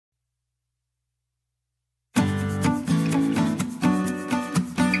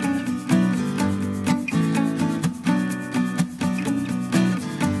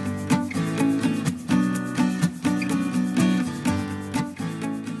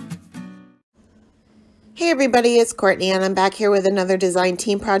everybody, it's Courtney and I'm back here with another design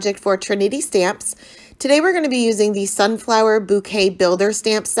team project for Trinity Stamps. Today we're going to be using the Sunflower Bouquet Builder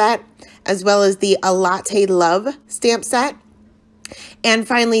stamp set, as well as the A Latte Love stamp set, and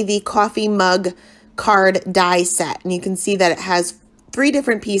finally the Coffee Mug card die set. And you can see that it has 3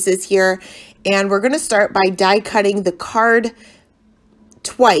 different pieces here, and we're going to start by die cutting the card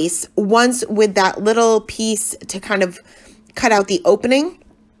twice, once with that little piece to kind of cut out the opening,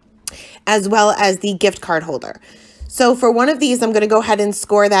 as well as the gift card holder. So for one of these, I'm going to go ahead and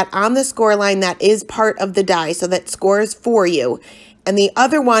score that on the score line that is part of the die, so that scores for you. And the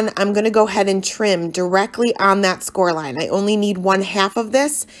other one, I'm going to go ahead and trim directly on that score line. I only need 1/2 of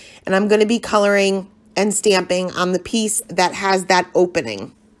this, and I'm going to be coloring and stamping on the piece that has that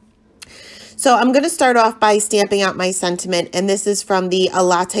opening. So I'm going to start off by stamping out my sentiment, and this is from the A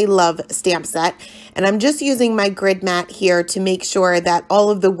Latte Love stamp set. And I'm just using my grid mat here to make sure that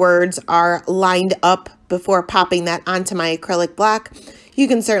all of the words are lined up before popping that onto my acrylic block. You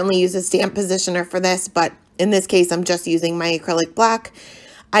can certainly use a stamp positioner for this, but in this case, I'm just using my acrylic block.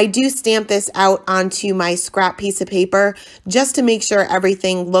 I do stamp this out onto my scrap piece of paper just to make sure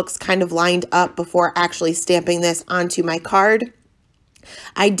everything looks kind of lined up before actually stamping this onto my card.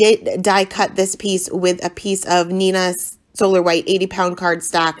 I did die cut this piece with a piece of Neenah's Solar White 80-pound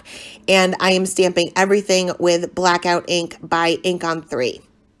cardstock, and I am stamping everything with blackout ink by Ink on 3.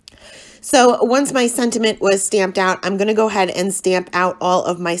 So once my sentiment was stamped out, I'm going to go ahead and stamp out all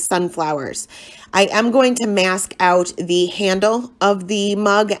of my sunflowers. I am going to mask out the handle of the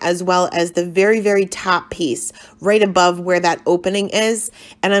mug as well as the very, very top piece right above where that opening is,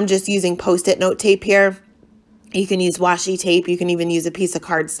 and I'm just using Post-it note tape here. You can use washi tape. You can even use a piece of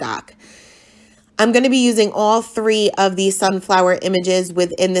cardstock. I'm going to be using all 3 of these sunflower images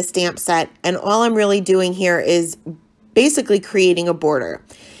within the stamp set, and all I'm really doing here is basically creating a border.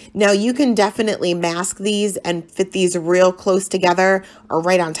 Now you can definitely mask these and fit these real close together, or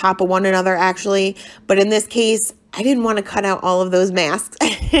right on top of one another actually, but in this case I didn't want to cut out all of those masks.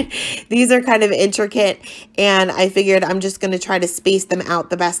 These are kind of intricate, and I figured I'm just going to try to space them out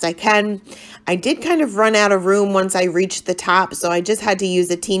the best I can. I did kind of run out of room once I reached the top, so I just had to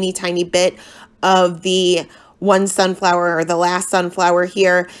use a teeny tiny bit of the one sunflower, or the last sunflower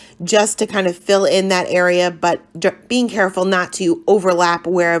here, just to kind of fill in that area, but being careful not to overlap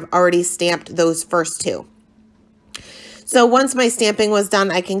where I've already stamped those first 2. So once my stamping was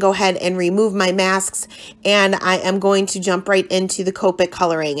done, I can go ahead and remove my masks, and I am going to jump right into the Copic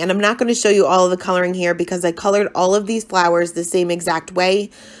coloring. And I'm not going to show you all of the coloring here because I colored all of these flowers the same exact way,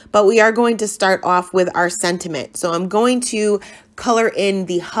 but we are going to start off with our sentiment. So I'm going to color in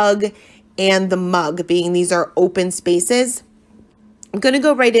the hug and the mug, being these are open spaces. I'm going to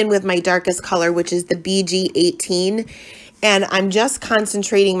go right in with my darkest color, which is the BG18, and I'm just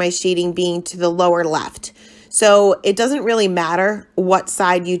concentrating my shading being to the lower left. So it doesn't really matter what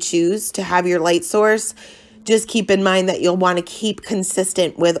side you choose to have your light source. Just keep in mind that you'll want to keep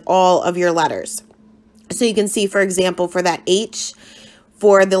consistent with all of your letters. So you can see, for example, for that H,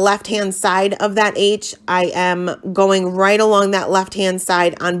 for the left-hand side of that H, I am going right along that left-hand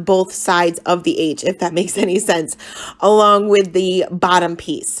side on both sides of the H, if that makes any sense, along with the bottom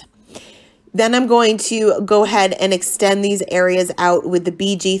piece. Then I'm going to go ahead and extend these areas out with the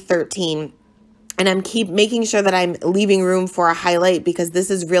BG13. And I'm making sure that I'm leaving room for a highlight, because this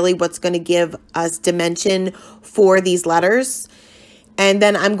is really what's going to give us dimension for these letters. And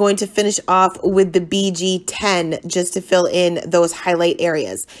then I'm going to finish off with the BG10 just to fill in those highlight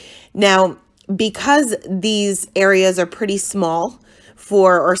areas. Now, because these areas are pretty small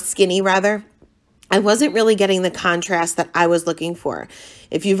or skinny rather, I wasn't really getting the contrast that I was looking for.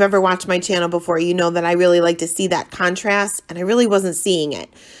 If you've ever watched my channel before, you know that I really like to see that contrast, and I really wasn't seeing it.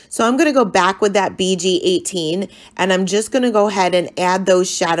 So I'm going to go back with that BG18, and I'm just going to go ahead and add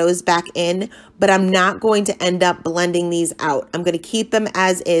those shadows back in, but I'm not going to end up blending these out. I'm going to keep them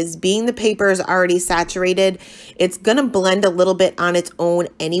as is. Being the paper is already saturated, it's going to blend a little bit on its own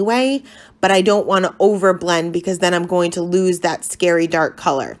anyway, but I don't want to over blend because then I'm going to lose that scary dark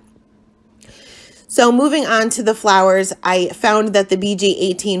color. So moving on to the flowers, I found that the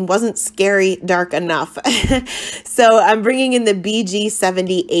BG18 wasn't scary dark enough. So I'm bringing in the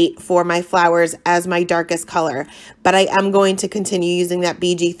BG78 for my flowers as my darkest color, but I am going to continue using that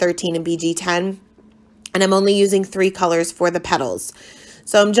BG13 and BG10, and I'm only using 3 colors for the petals.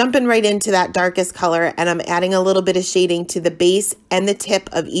 So I'm jumping right into that darkest color, and I'm adding a little bit of shading to the base and the tip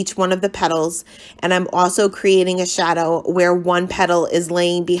of each one of the petals, and I'm also creating a shadow where one petal is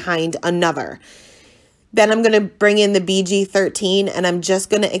laying behind another. Then I'm going to bring in the BG13 and I'm just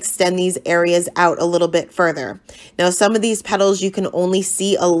going to extend these areas out a little bit further. Now, some of these petals, you can only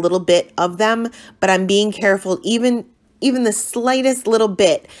see a little bit of them, but I'm being careful, even the slightest little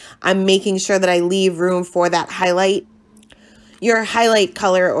bit, I'm making sure that I leave room for that highlight. Your highlight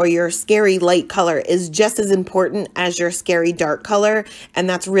color or your scary light color is just as important as your scary dark color, and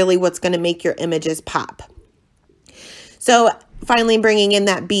that's really what's going to make your images pop. So finally bringing in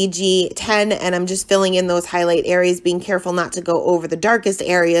that BG10, and I'm just filling in those highlight areas, being careful not to go over the darkest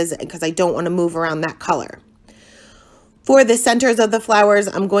areas because I don't want to move around that color. For the centers of the flowers,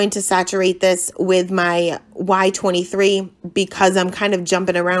 I'm going to saturate this with my Y23 because I'm kind of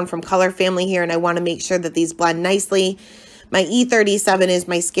jumping around from color family here and I want to make sure that these blend nicely. My E37 is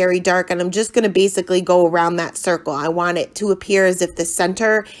my scary dark, and I'm just going to basically go around that circle. I want it to appear as if the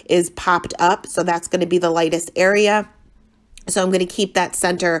center is popped up, so that's going to be the lightest area. So I'm going to keep that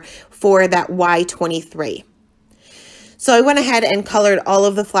center for that Y23. So I went ahead and colored all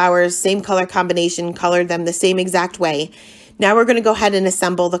of the flowers, same color combination, colored them the same exact way. Now we're going to go ahead and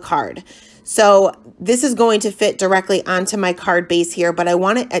assemble the card. So this is going to fit directly onto my card base here, but I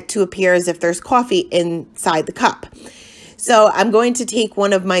want it to appear as if there's coffee inside the cup. So I'm going to take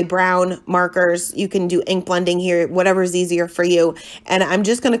one of my brown markers. You can do ink blending here, whatever's easier for you. And I'm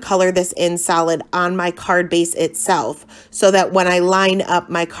just going to color this in solid on my card base itself so that when I line up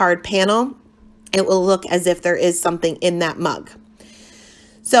my card panel, it will look as if there is something in that mug.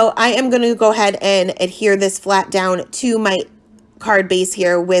 So I am going to go ahead and adhere this flat down to my card base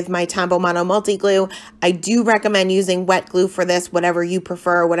here with my Tombow Mono Multi Glue. I do recommend using wet glue for this, whatever you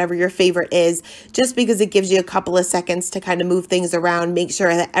prefer, whatever your favorite is, just because it gives you a couple of seconds to kind of move things around, make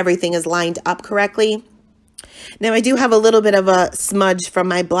sure that everything is lined up correctly. Now I do have a little bit of a smudge from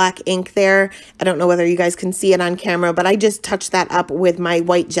my black ink there. I don't know whether you guys can see it on camera, but I just touched that up with my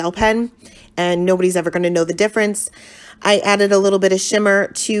white gel pen and nobody's ever going to know the difference. I added a little bit of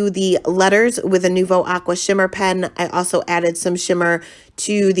shimmer to the letters with a Nuvo Aqua shimmer pen. I also added some shimmer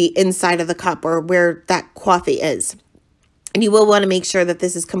to the inside of the cup or where that coffee is. And you will want to make sure that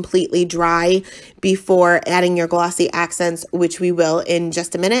this is completely dry before adding your glossy accents, which we will in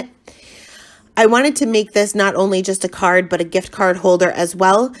just a minute. I wanted to make this not only just a card, but a gift card holder as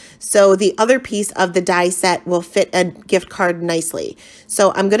well. So the other piece of the die set will fit a gift card nicely.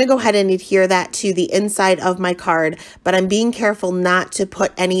 So I'm going to go ahead and adhere that to the inside of my card, but I'm being careful not to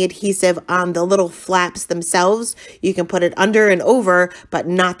put any adhesive on the little flaps themselves. You can put it under and over, but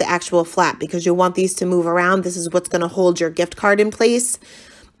not the actual flap because you'll want these to move around. This is what's going to hold your gift card in place.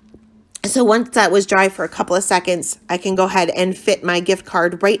 So once that was dry for a couple of seconds, I can go ahead and fit my gift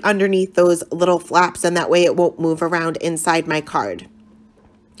card right underneath those little flaps, and that way it won't move around inside my card.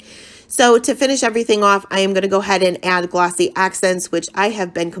 So to finish everything off, I am going to go ahead and add glossy accents, which I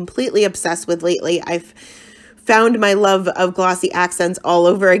have been completely obsessed with lately. I've found my love of glossy accents all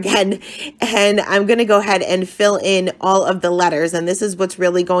over again, and I'm going to go ahead and fill in all of the letters, and this is what's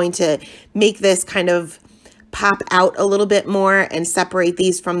really going to make this kind of pop out a little bit more and separate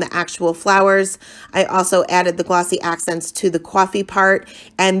these from the actual flowers. I also added the glossy accents to the coffee part,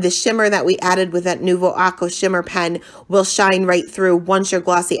 and the shimmer that we added with that Nuvo Aqua shimmer pen will shine right through once your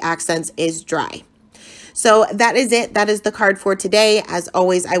glossy accents is dry. So that is it. That is the card for today. As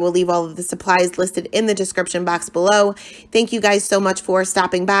always, I will leave all of the supplies listed in the description box below. Thank you guys so much for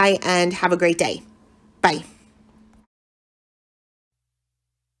stopping by and have a great day. Bye.